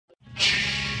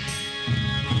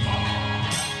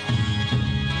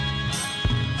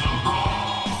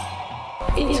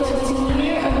It was the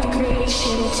year of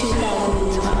creation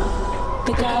 2012.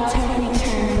 The gods have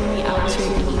returned from the outer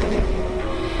ether.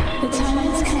 The time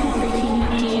has come for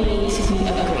human DNA to be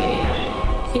upgraded.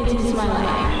 It is my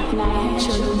life, and I have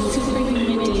chosen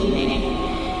superhuman DNA.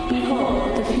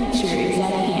 Behold, the future is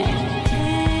at hand.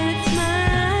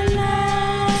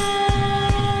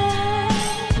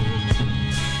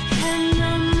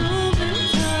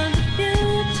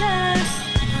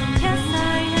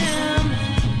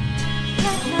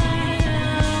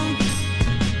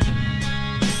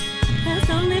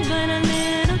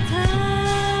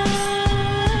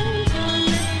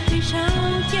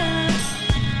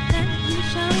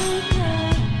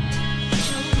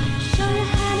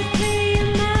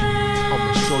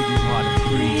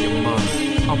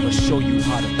 I'ma show you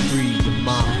how to free your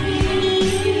mind.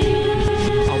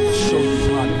 I'ma show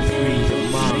you how to free your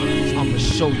mind. I'ma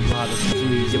show you how to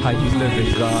free your mind. How you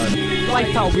living, God?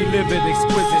 Life how we live it,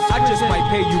 exquisite. I just might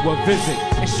pay you a visit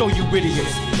and show you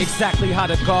idiots exactly how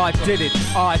the God did it.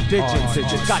 Odd digits, it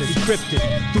just got decrypted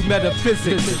through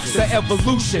metaphysics. The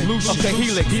evolution of the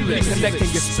helix, connecting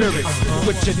your spirits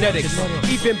with genetics.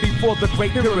 Even before the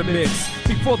Great Pyramids,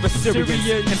 before the Syrians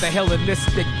and the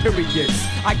Hellenistic periods,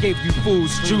 I gave you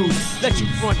fools, Jews, let you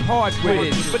front hard with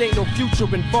it. But ain't no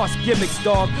future in false gimmicks,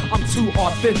 dog. I'm too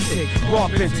authentic, raw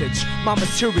vintage. My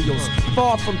materials,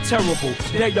 far from terrible.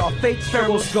 There y'all fake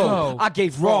pharaohs go. I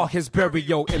gave Ra his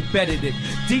burial, embedded it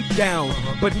deep down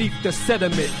beneath the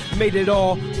sediment. Made it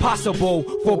all possible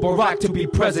for Barack to be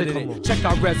president. Check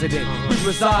our resident. We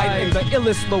reside in the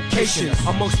illest location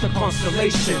amongst the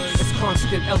constellation. It's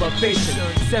constant elevation.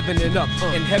 7 and up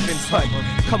in heaven's hut.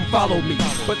 Come follow me,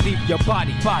 but leave your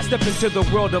body. Step into the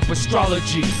world of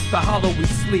astrology. The hollow we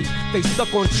sleep. They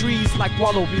stuck on trees like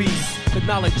wallabies. The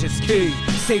knowledge is key.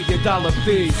 Save your dollar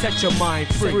fees. Set your mind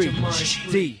free.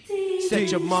 D.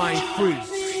 Set your mind free.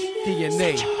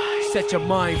 D.N.A. Set your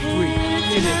mind free.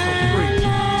 Get it for free.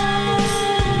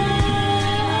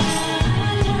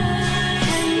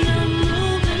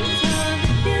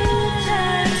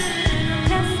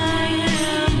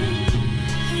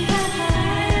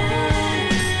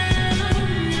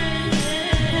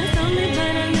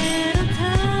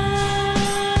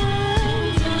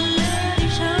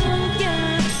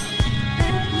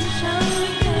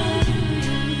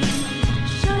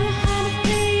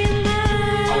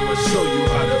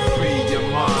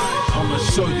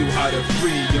 Show you how to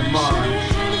free your mind.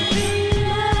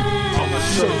 I'ma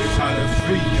show you how to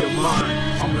free your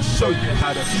mind. I'ma show you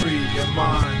how to free your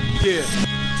mind. Yeah,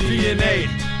 D.N.A.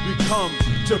 we come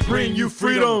to bring you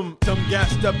freedom. Them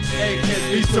gassed up eggheads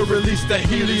needs to release the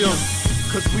helium.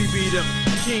 Cause we be them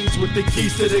kings with the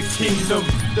keys to the kingdom.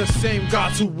 The same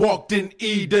gods who walked in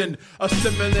Eden,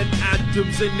 assimilating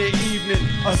atoms in the evening,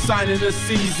 assigning the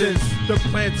seasons, the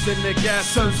plants and the gas,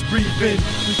 suns breathing.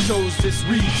 We chose this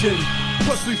region.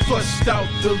 Plus we flushed out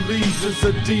the legions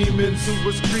of demons who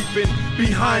was creeping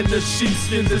behind the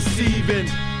sheepskin deceiving.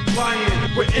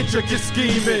 Lying with intricate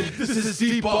scheming. This is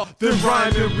deeper than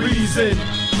rhyme and reason.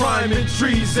 Crime and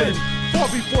treason, far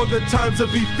before the times of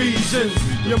Ephesians.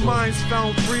 Your mind's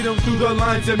found freedom through the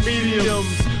lines and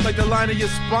mediums, like the line of your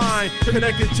spine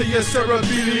connected to your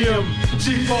cerebellum.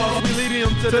 G-Bars, we leading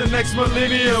them to the next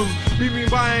millennium. Meet me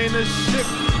buying a ship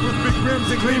with big rims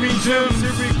and gleaming gems.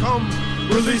 Here we come,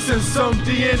 releasing some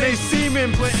D.N.A.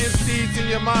 semen, planting seeds in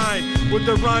your mind with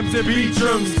the rhymes and beat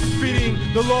drums, feeding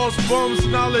the lost bums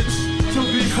knowledge to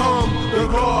become the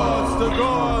gods, the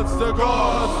gods, the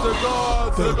gods, the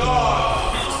gods, the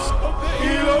gods.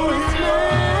 Elohim.